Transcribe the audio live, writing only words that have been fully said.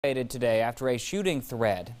Today after a shooting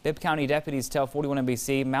threat. Bibb County deputies tell 41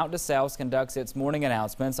 NBC Mount DeSales conducts its morning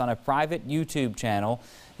announcements on a private YouTube channel.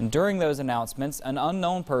 And during those announcements, an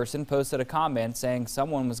unknown person posted a comment saying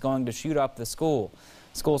someone was going to shoot up the school.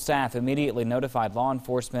 School staff immediately notified law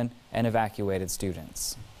enforcement and evacuated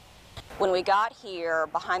students. When we got here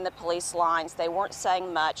behind the police lines, they weren't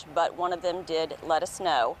saying much, but one of them did let us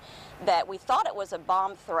know that we thought it was a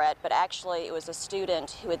bomb threat, but actually it was a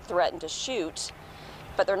student who had threatened to shoot.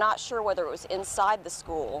 But they're not sure whether it was inside the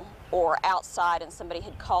school or outside and somebody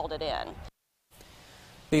had called it in.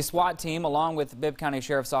 The SWAT team, along with Bibb County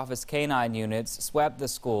Sheriff's Office K-9 units, swept the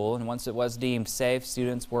school, and once it was deemed safe,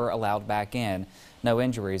 students were allowed back in. No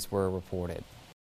injuries were reported.